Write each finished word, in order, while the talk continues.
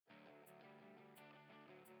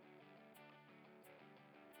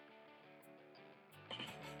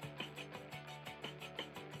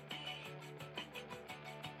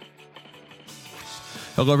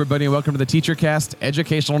Hello, everybody, and welcome to the TeacherCast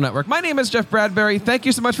Educational Network. My name is Jeff Bradbury. Thank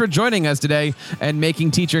you so much for joining us today and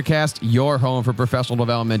making TeacherCast your home for professional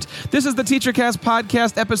development. This is the TeacherCast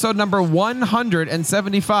podcast, episode number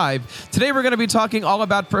 175. Today, we're going to be talking all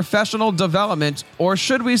about professional development, or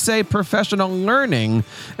should we say professional learning.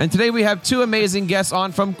 And today, we have two amazing guests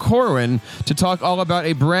on from Corwin to talk all about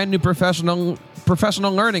a brand new professional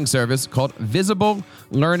learning service called Visible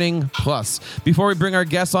Learning Plus. Before we bring our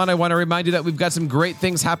guests on, I want to remind you that we've got some great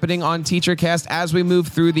things happening on TeacherCast as we move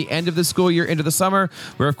through the end of the school year into the summer.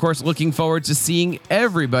 We're, of course, looking forward to seeing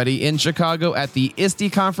everybody in Chicago at the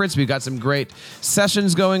ISTE conference. We've got some great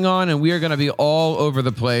sessions going on, and we are going to be all over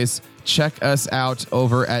the place. Check us out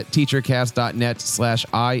over at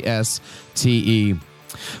teachercast.net/ISTE.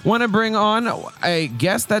 Want to bring on a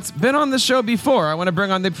guest that's been on the show before. I want to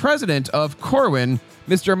bring on the president of Corwin,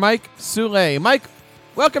 Mr. Mike Soule. Mike,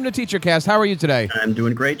 welcome to TeacherCast. How are you today? I'm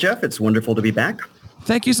doing great, Jeff. It's wonderful to be back.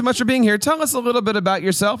 Thank you so much for being here. Tell us a little bit about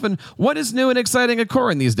yourself and what is new and exciting at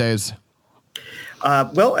Corwin these days.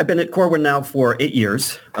 Well, I've been at Corwin now for 8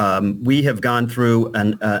 years. We have gone through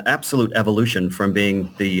an absolute evolution from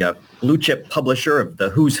being the blue chip publisher of the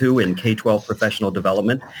who's who in K-12 professional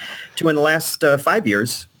development to, in the last 5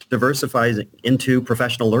 years, diversifying into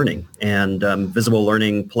professional learning. And Visible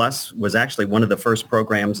Learning Plus was actually one of the first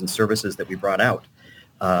programs and services that we brought out.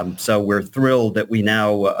 So we're thrilled that we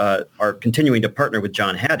now are continuing to partner with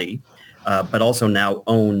John Hattie, but also now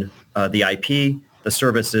own the IP, the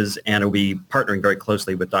services, and will be partnering very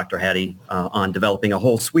closely with Dr. Hattie on developing a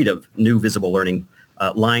whole suite of new visible learning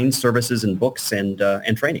lines, services, and books and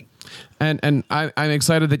training. And I'm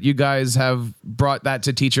excited that you guys have brought that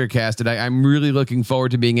to TeacherCast today. I'm really looking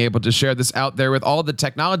forward to being able to share this out there with all the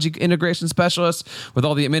technology integration specialists, with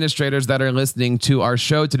all the administrators that are listening to our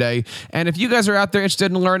show today. And if you guys are out there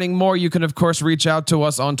interested in learning more, you can, of course, reach out to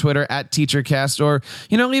us on Twitter at TeacherCast, or,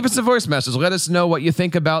 leave us a voice message. Let us know what you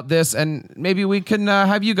think about this, and maybe we can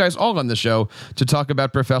have you guys all on the show to talk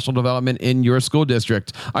about professional development in your school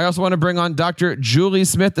district. I also want to bring on Dr. Julie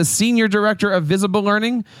Smith, the Senior Director of Visible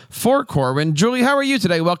Learning for Corwin. Julie, how are you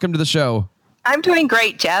today? Welcome to the show. I'm doing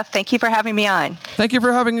great, Jeff. Thank you for having me on. Thank you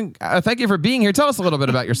for being here. Tell us a little bit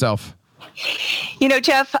about yourself.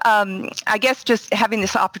 Jeff, I guess just having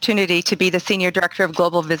this opportunity to be the Senior Director of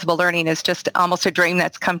Global Visible Learning is just almost a dream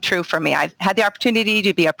that's come true for me. I've had the opportunity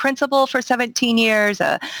to be a principal for 17 years,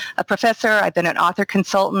 a professor. I've been an author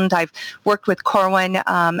consultant. I've worked with Corwin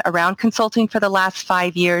around consulting for the last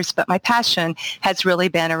 5 years, but my passion has really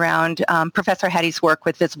been around Professor Hattie's work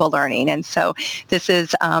with visible learning. And so this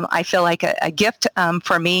is, I feel like a gift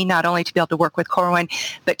for me, not only to be able to work with Corwin,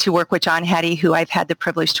 but to work with John Hattie, who I've had the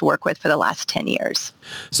privilege to work with for the last 10 years.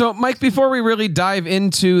 So, Mike, before we really dive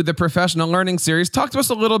into the professional learning series, talk to us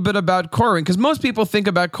a little bit about Corwin, because most people think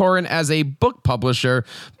about Corwin as a book publisher,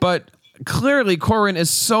 but clearly Corwin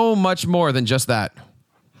is so much more than just that.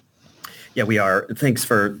 Yeah, we are. Thanks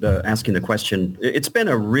for asking the question. It's been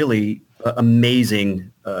a really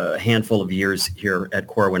amazing handful of years here at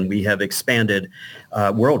Corwin. We have expanded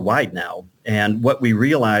worldwide now, and what we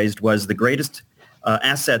realized was the greatest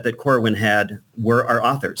asset that Corwin had were our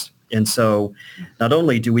authors. And so not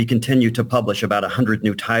only do we continue to publish about 100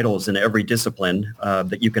 new titles in every discipline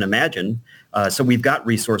that you can imagine, so we've got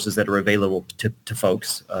resources that are available to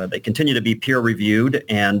folks. They continue to be peer-reviewed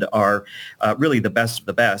and are really the best of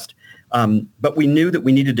the best. But we knew that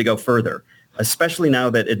we needed to go further, especially now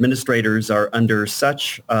that administrators are under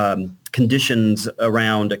such conditions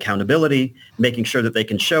around accountability, making sure that they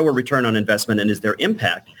can show a return on investment and is their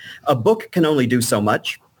impact. A book can only do so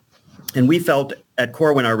much. And we felt at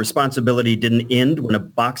Corwin our responsibility didn't end when a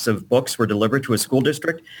box of books were delivered to a school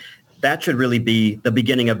district. That should really be the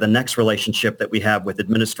beginning of the next relationship that we have with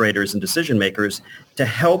administrators and decision makers to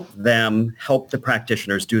help them help the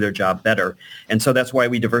practitioners do their job better. And so that's why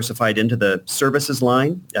we diversified into the services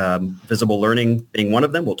line, visible learning being one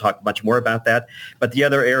of them. We'll talk much more about that. But the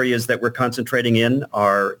other areas that we're concentrating in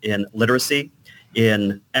are in literacy,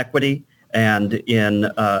 in equity, and in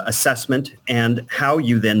assessment, and how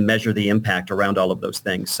you then measure the impact around all of those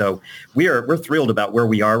things. So we're thrilled about where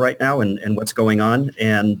we are right now and what's going on,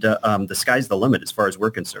 and the sky's the limit as far as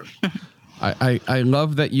we're concerned. I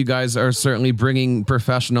love that you guys are certainly bringing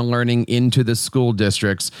professional learning into the school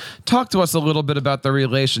districts. Talk to us a little bit about the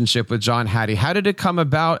relationship with John Hattie. How did it come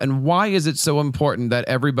about, and why is it so important that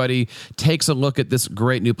everybody takes a look at this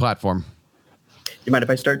great new platform? You mind if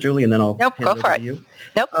I start, Julie, and then I'll hand it over to you?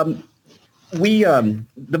 Nope.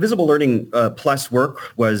 The Visible Learning Plus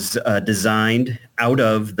work was designed out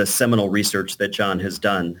of the seminal research that John has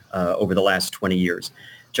done over the last 20 years.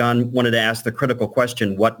 John wanted to ask the critical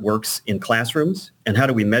question, what works in classrooms and how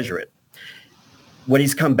do we measure it? what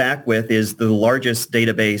he's come back with is the largest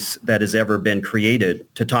database that has ever been created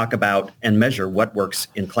to talk about and measure what works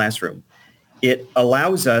in classroom. It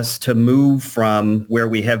allows us to move from where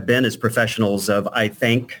we have been as professionals of I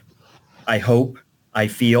think, I hope, I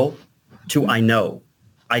feel, to I know.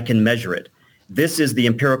 I can measure it. This is the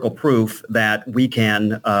empirical proof that we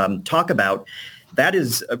can talk about. That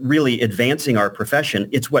is really advancing our profession.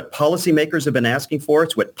 It's what policymakers have been asking for.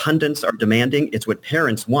 It's what pundits are demanding. It's what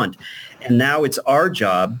parents want. And now it's our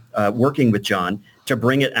job, working with John, to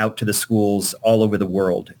bring it out to the schools all over the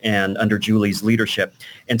world and under Julie's leadership.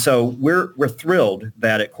 And so we're thrilled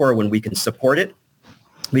that at Corwin we can support it,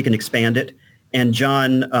 we can expand it. And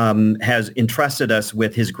John has entrusted us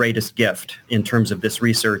with his greatest gift in terms of this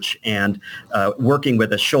research and working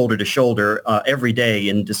with us shoulder to shoulder every day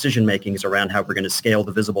in decision makings around how we're going to scale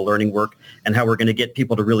the visible learning work and how we're going to get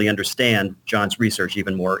people to really understand John's research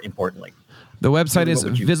even more importantly. The website is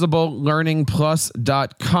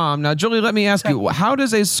visiblelearningplus.com. Now, Julie, let me ask you, how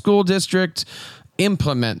does a school district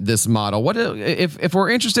implement this model? What if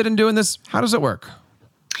we're interested in doing this, how does it work?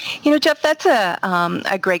 You know, Jeff, that's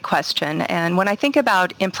a great question. And when I think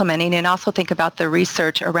about implementing and also think about the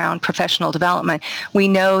research around professional development, we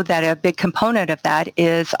know that a big component of that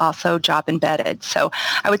is also job embedded. So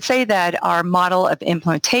I would say that our model of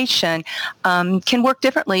implementation can work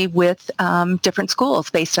differently with different schools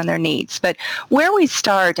based on their needs. But where we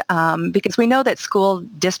start, because we know that school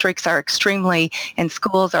districts are extremely, and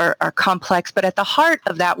schools are complex, but at the heart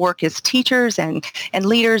of that work is teachers and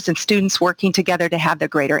leaders and students working together to have the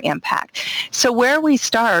greater impact. So where we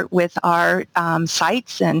start with our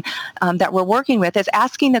sites and that we're working with is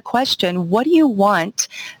asking the question, what do you want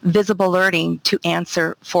visible learning to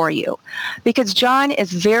answer for you? Because John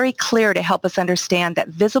is very clear to help us understand that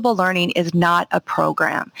visible learning is not a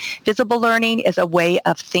program. Visible learning is a way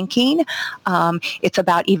of thinking. It's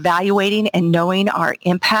about evaluating and knowing our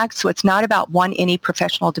impact. So it's not about any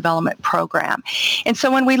professional development program. And so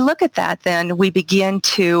when we look at that, then we begin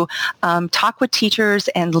to talk with teachers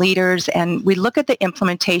and leaders, and we look at the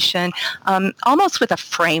implementation almost with a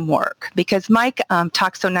framework, because Mike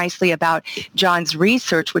talks so nicely about John's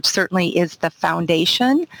research, which certainly is the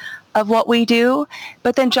foundation of what we do.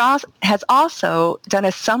 But then John has also done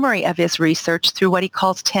a summary of his research through what he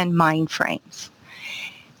calls 10 mind frames.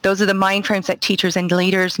 Those are the mind frames that teachers and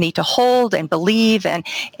leaders need to hold and believe and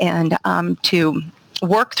to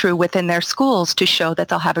work through within their schools to show that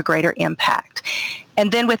they'll have a greater impact.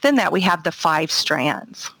 And then within that, we have the 5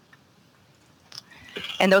 strands.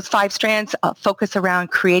 And those 5 strands focus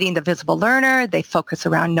around creating the visible learner. They focus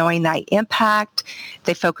around knowing thy impact.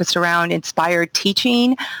 They focus around inspired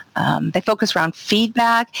teaching. They focus around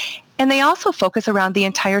feedback. And they also focus around the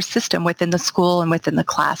entire system within the school and within the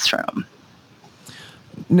classroom.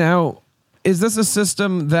 Now, is this a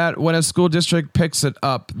system that when a school district picks it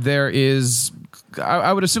up, there is,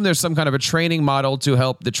 I would assume there's some kind of a training model to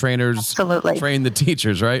help the trainers train the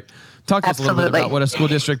teachers, right? Talk to us a little bit about what a school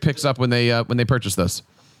district picks up when they purchase this.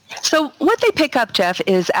 So what they pick up, Jeff,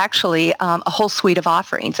 is actually a whole suite of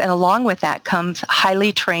offerings. And along with that comes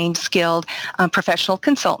highly trained, skilled professional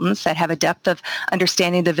consultants that have a depth of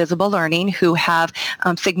understanding the visible learning, who have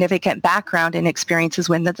significant background and experiences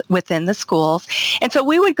within the schools. And so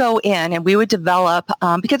we would go in and we would develop,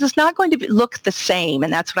 because it's not going to look the same,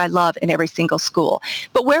 and that's what I love in every single school.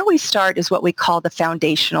 But where we start is what we call the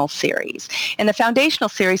foundational series. And the foundational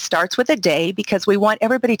series starts with a day, because we want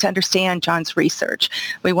everybody to understand John's research.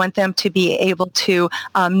 We want them to be able to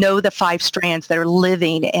know the 5 strands that are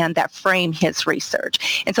living and that frame his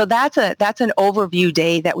research. And so that's an overview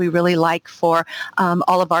day that we really like for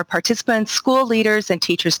all of our participants, school leaders, and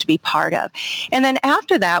teachers to be part of. And then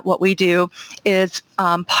after that, what we do is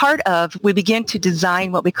we begin to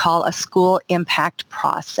design what we call a school impact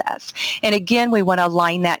process. And again, we want to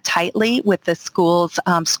align that tightly with the school's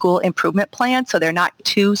school improvement plan, so they're not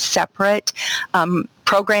 2 separate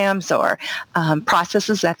programs or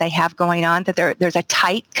processes that they have going on, that there's a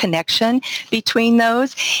tight connection between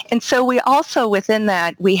those. And so we also, within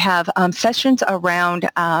that, we have sessions around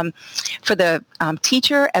for the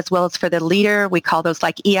teacher as well as for the leader. We call those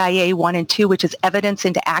like EIA 1 and 2, which is evidence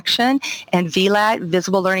into action, and VLAT,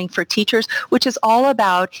 visible learning for teachers, which is all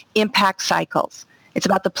about impact cycles. It's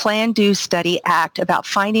about the Plan, Do, Study, Act, about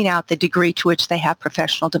finding out the degree to which they have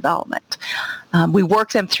professional development. We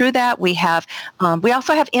work them through that. We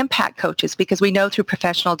also have impact coaches, because we know through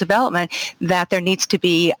professional development that there needs to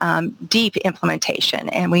be deep implementation,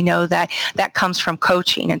 and we know that that comes from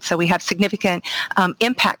coaching. And so we have significant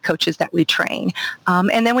impact coaches that we train.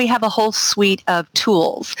 And then we have a whole suite of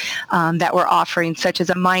tools that we're offering, such as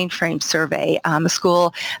a mind frame survey, a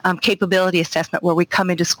school capability assessment, where we come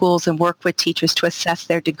into schools and work with teachers to assess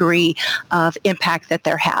their degree of impact that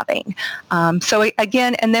they're having. So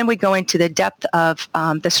again, and then we go into the depth of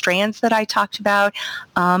the strands that I talked about.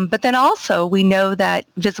 But then also we know that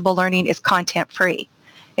visible learning is content free.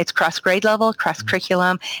 It's cross grade level, cross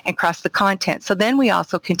curriculum, and cross the content. So then we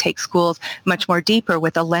also can take schools much more deeper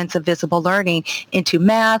with a lens of visible learning into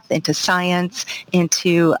math, into science,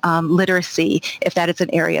 into literacy, if that is an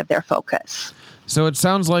area of their focus. So it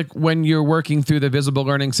sounds like when you're working through the visible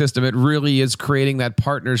learning system, it really is creating that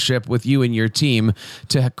partnership with you and your team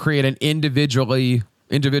to create an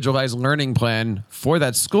individualized learning plan for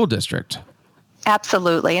that school district.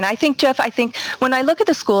 Absolutely. And I think, Jeff, when I look at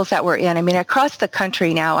the schools that we're in, across the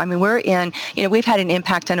country now, we're in, we've had an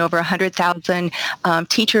impact on over 100,000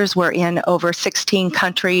 teachers. We're in over 16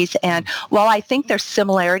 countries. And while I think there's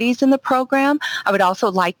similarities in the program, I would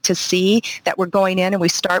also like to see that we're going in and we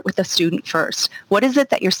start with the student first. What is it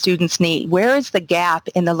that your students need? Where is the gap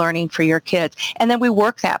in the learning for your kids? And then we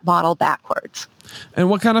work that model backwards. And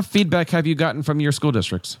what kind of feedback have you gotten from your school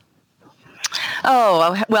districts?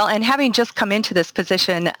 Oh, well, and having just come into this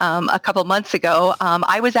position a couple months ago,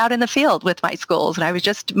 I was out in the field with my schools, and I was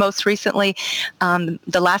just most recently,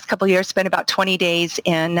 the last couple of years, spent about 20 days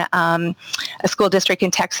in a school district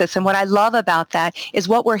in Texas. And what I love about that is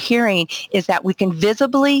what we're hearing is that we can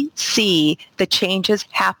visibly see the changes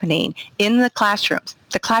happening in the classrooms.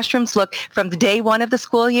 The classrooms look, from the day one of the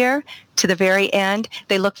school year to the very end,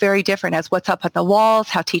 they look very different as what's up on the walls,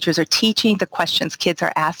 how teachers are teaching, the questions kids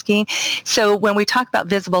are asking. So when we talk about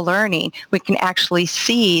visible learning, we can actually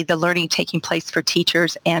see the learning taking place for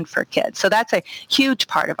teachers and for kids. So that's a huge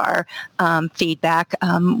part of our feedback.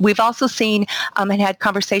 We've also seen and had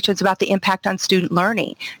conversations about the impact on student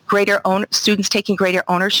learning, students taking greater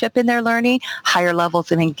ownership in their learning, higher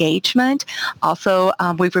levels of engagement. Also,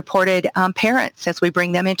 we've reported parents, as we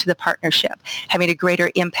bring them into the partnership, having a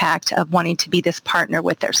greater impact of wanting to be this partner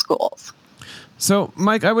with their schools. So,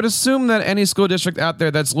 Mike, I would assume that any school district out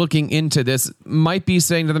there that's looking into this might be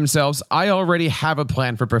saying to themselves, I already have a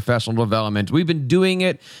plan for professional development. We've been doing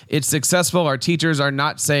it. It's successful. Our teachers are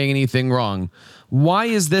not saying anything wrong. Why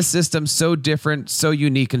is this system so different, so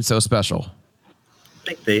unique, and so special? I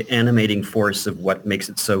think the animating force of what makes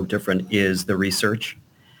it so different is the research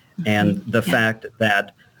and the fact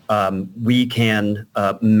that we can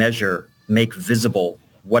measure, make visible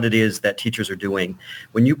what it is that teachers are doing.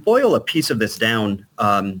 When you boil a piece of this down,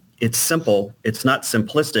 it's simple. It's not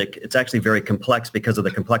simplistic. It's actually very complex because of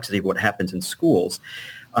the complexity of what happens in schools.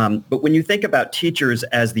 But when you think about teachers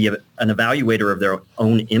as an evaluator of their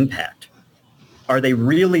own impact, are they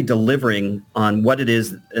really delivering on what it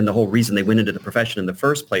is and the whole reason they went into the profession in the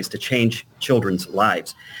first place, to change children's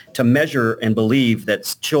lives, to measure and believe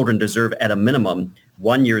that children deserve at a minimum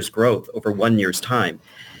 1 year's growth over 1 year's time?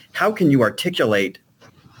 How can you articulate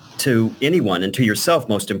to anyone, and to yourself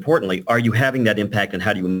most importantly, are you having that impact and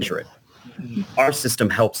how do you measure it? Our system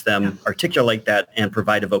helps them articulate that and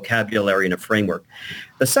provide a vocabulary and a framework.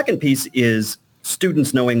 The second piece is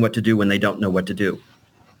students knowing what to do when they don't know what to do.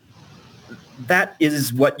 That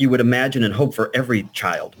is what you would imagine and hope for every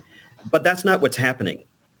child, but that's not what's happening.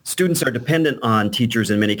 Students are dependent on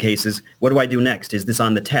teachers in many cases. What do I do next? Is this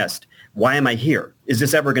on the test? Why am I here? Is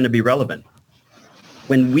this ever going to be relevant?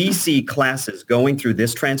 When we see classes going through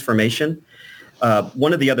this transformation,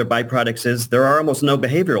 one of the other byproducts is there are almost no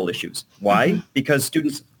behavioral issues. Why? Because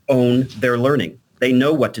students own their learning. They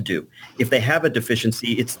know what to do. If they have a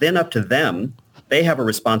deficiency, it's then up to them. They have a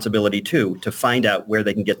responsibility too to find out where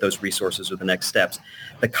they can get those resources or the next steps.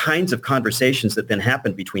 The kinds of conversations that then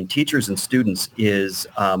happen between teachers and students is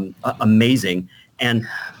amazing, and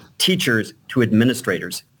teachers to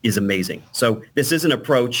administrators is amazing. So this is an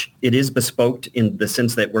approach. It is bespoke in the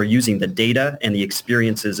sense that we're using the data and the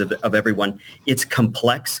experiences of everyone. It's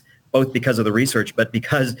complex, both because of the research, but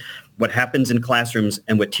because what happens in classrooms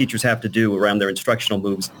and what teachers have to do around their instructional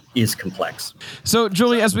moves is complex. So,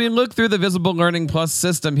 Julie, as we look through the Visible Learning Plus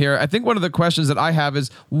system here, I think one of the questions that I have is,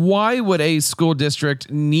 why would a school district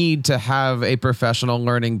need to have a professional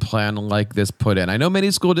learning plan like this put in? I know many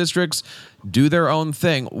school districts do their own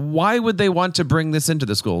thing. Why would they want to bring this into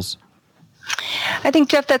the schools? I think,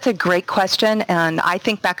 Jeff, that's a great question. And I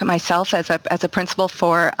think back at myself as a principal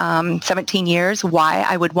for 17 years, why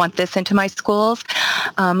I would want this into my schools.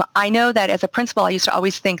 I know that as a principal, I used to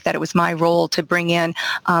always think that it was my role to bring in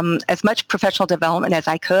as much professional development as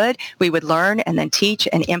I could. We would learn and then teach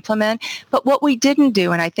and implement. But what we didn't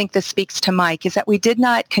do, and I think this speaks to Mike, is that we did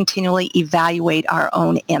not continually evaluate our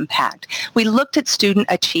own impact. We looked at student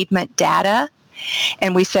achievement data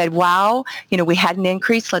and we said, wow, we had an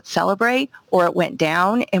increase, let's celebrate, or it went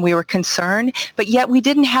down and we were concerned, but yet we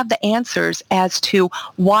didn't have the answers as to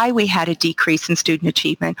why we had a decrease in student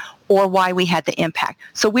achievement or why we had the impact.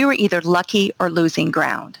 So we were either lucky or losing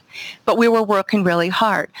ground, but we were working really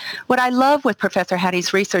hard. What I love with Professor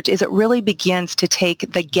Hattie's research is it really begins to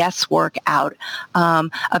take the guesswork out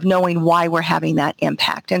of knowing why we're having that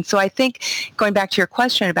impact. And so I think going back to your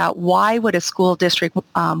question about why would a school district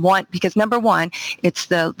want, because number one, it's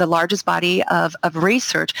the largest body of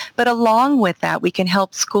research, but along with that, we can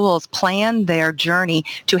help schools plan their journey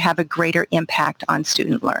to have a greater impact on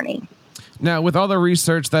student learning. Now, with all the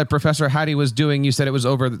research that Professor Hattie was doing, you said it was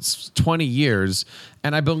over 20 years,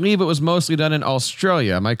 and I believe it was mostly done in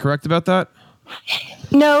Australia. Am I correct about that?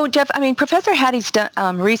 No, Jeff, Professor Hattie's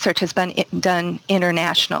research has been done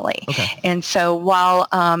internationally. Okay. And so while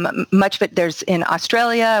much of it there's in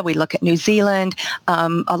Australia, we look at New Zealand,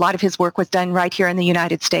 a lot of his work was done right here in the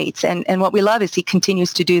United States. And what we love is he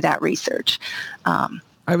continues to do that research.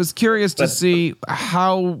 I was curious to see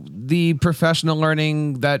how the professional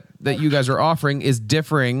learning that you guys are offering is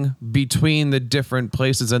differing between the different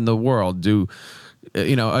places in the world.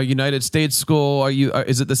 A United States school,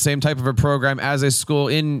 is it the same type of a program as a school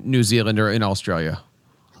in New Zealand or in Australia?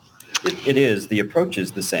 It is. The approach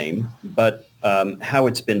is the same, but how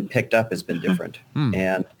it's been picked up has been different.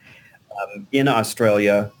 And in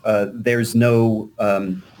Australia, there's no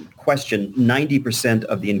question, 90%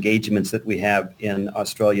 of the engagements that we have in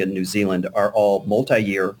Australia and New Zealand are all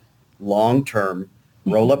multi-year, long-term,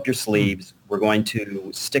 roll up your sleeves. We're going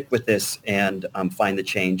to stick with this and find the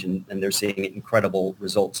change, and they're seeing incredible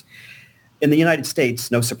results. In the United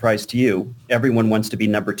States, no surprise to you, everyone wants to be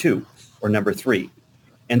number 2 or number 3.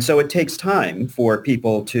 And so it takes time for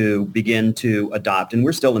people to begin to adopt, and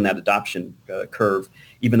we're still in that adoption curve,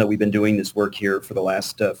 even though we've been doing this work here for the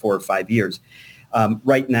last 4 or 5 years.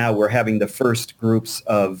 Right now, we're having the first groups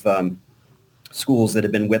of schools that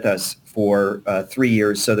have been with us for 3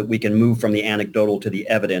 years so that we can move from the anecdotal to the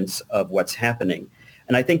evidence of what's happening.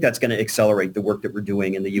 And I think that's going to accelerate the work that we're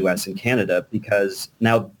doing in the U.S. and Canada, because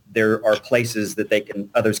now there are places that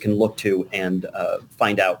others can look to and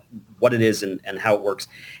find out what it is and how it works.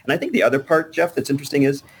 And I think the other part, Jeff, that's interesting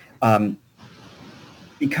is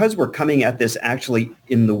because we're coming at this actually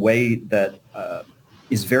in the way that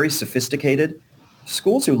is very sophisticated,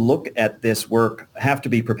 schools who look at this work have to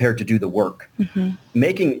be prepared to do the work.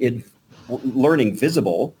 Making it learning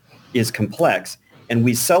visible is complex, and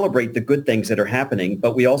we celebrate the good things that are happening,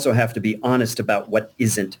 but we also have to be honest about what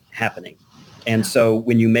isn't happening. And so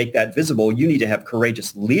when you make that visible, you need to have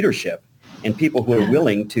courageous leadership and people who are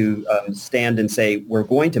willing to stand and say, we're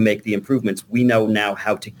going to make the improvements. We know now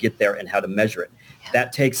how to get there and how to measure it.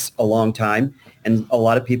 That takes a long time. And a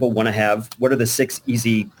lot of people want to have, what are the 6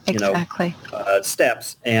 easy,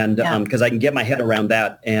 steps? And because I can get my head around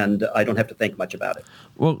that and I don't have to think much about it.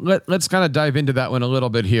 Well, let's kind of dive into that one a little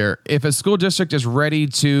bit here. If a school district is ready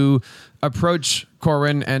to approach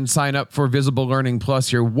Corwin and sign up for Visible Learning Plus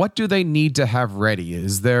here, what do they need to have ready?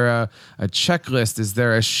 Is there a checklist? Is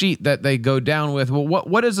there a sheet that they go down with? Well,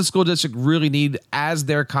 what does the school district really need as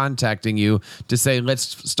they're contacting you to say,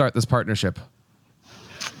 let's start this partnership?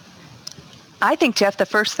 I think, Jeff, the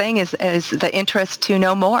first thing is the interest to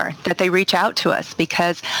know more, that they reach out to us,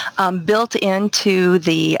 because built into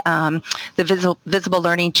the visible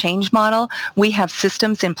learning change model, we have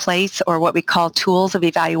systems in place, or what we call tools of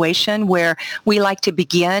evaluation, where we like to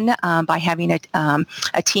begin by having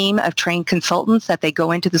a team of trained consultants that they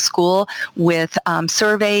go into the school with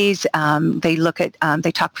surveys. They look at,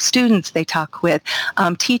 they talk with students, they talk with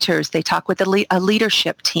teachers, they talk with a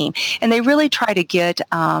leadership team, and they really try to get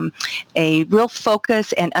a real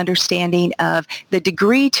focus and understanding of the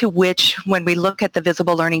degree to which, when we look at the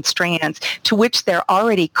visible learning strands, to which they're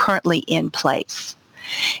already currently in place.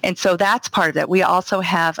 And so that's part of it. We also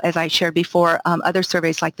have, as I shared before, other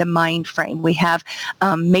surveys like the Mind Frame. We have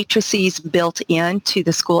matrices built into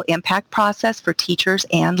the school impact process for teachers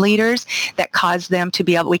and leaders that cause them to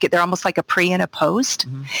be able, they're almost like a pre and a post.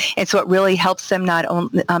 Mm-hmm. And so it really helps them not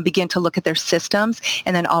only begin to look at their systems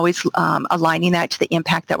and then always aligning that to the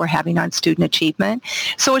impact that we're having on student achievement.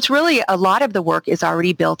 So it's really, a lot of the work is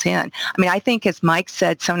already built in. I mean, I think as Mike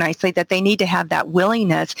said so nicely, that they need to have that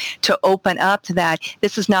willingness to open up to that.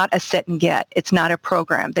 This is not a sit and get. It's not a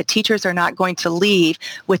program. The teachers are not going to leave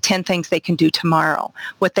with 10 things they can do tomorrow.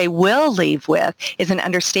 What they will leave with is an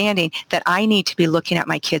understanding that I need to be looking at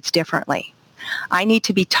my kids differently. I need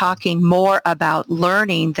to be talking more about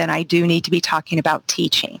learning than I do need to be talking about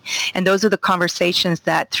teaching. And those are the conversations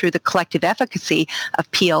that through the collective efficacy of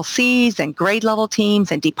PLCs and grade level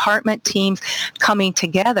teams and department teams coming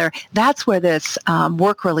together, that's where this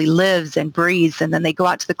work really lives and breathes. And then they go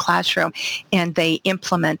out to the classroom and they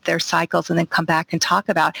implement their cycles and then come back and talk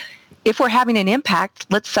about, if we're having an impact,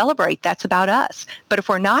 let's celebrate. That's about us. But if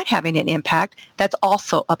we're not having an impact, that's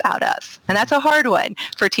also about us. And that's a hard one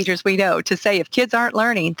for teachers, we know, to say if kids aren't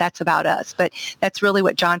learning, that's about us. But that's really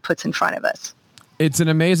what John puts in front of us. It's an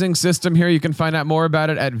amazing system here. You can find out more about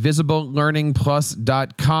it at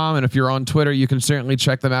visiblelearningplus.com. And if you're on Twitter, you can certainly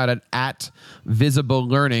check them out at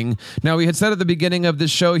 @visiblelearning. Now, we had said at the beginning of this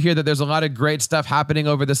show here that there's a lot of great stuff happening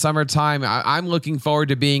over the summertime. I'm looking forward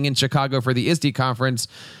to being in Chicago for the ISTE conference.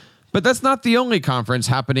 But that's not the only conference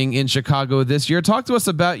happening in Chicago this year. Talk to us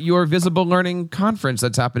about your Visible Learning Conference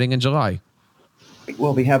that's happening in July.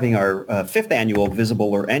 We'll be having our fifth annual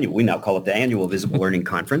we now call it the annual Visible Learning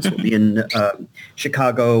Conference. We'll be in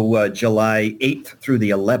Chicago July 8th through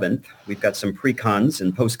the 11th. We've got some pre-cons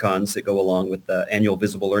and post-cons that go along with the annual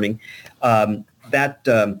Visible Learning.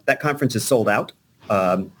 That conference is sold out.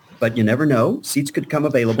 But you never know. Seats could come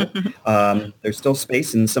available. There's still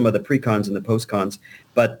space in some of the pre-cons and the post-cons.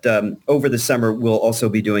 But over the summer, we'll also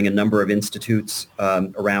be doing a number of institutes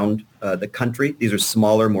around the country. These are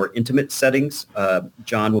smaller, more intimate settings.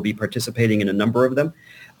 John will be participating in a number of them,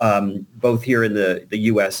 both here in the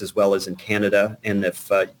U.S. as well as in Canada. And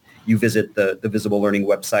if you visit the Visible Learning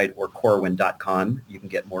website or Corwin.com, you can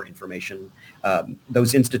get more information.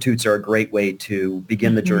 Those institutes are a great way to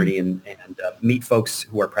begin the journey and meet folks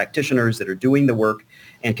who are practitioners that are doing the work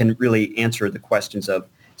and can really answer the questions of,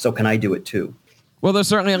 so can I do it too? Well, there's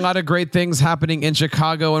certainly a lot of great things happening in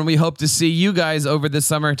Chicago, and we hope to see you guys over the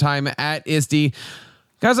summertime at ISTE.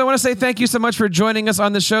 Guys, I want to say thank you so much for joining us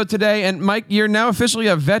on the show today. And Mike, you're now officially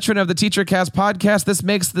a veteran of the TeacherCast podcast. This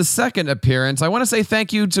makes the second appearance. I want to say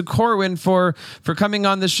thank you to Corwin for coming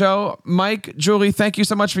on the show. Mike, Julie, thank you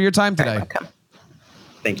so much for your time today. You're welcome.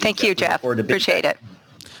 Thank you, Jeff. Appreciate it.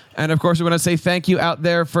 And of course, we want to say thank you out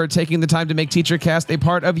there for taking the time to make TeacherCast a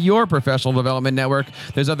part of your professional development network.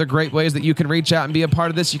 There's other great ways that you can reach out and be a part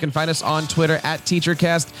of this. You can find us on Twitter at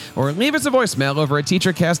TeacherCast or leave us a voicemail over at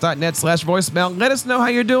teachercast.net/voicemail. Let us know how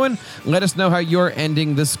you're doing. Let us know how you're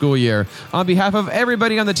ending the school year. On behalf of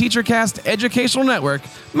everybody on the TeacherCast Educational Network,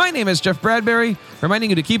 my name is Jeff Bradbury, reminding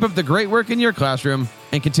you to keep up the great work in your classroom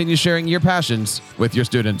and continue sharing your passions with your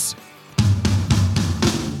students.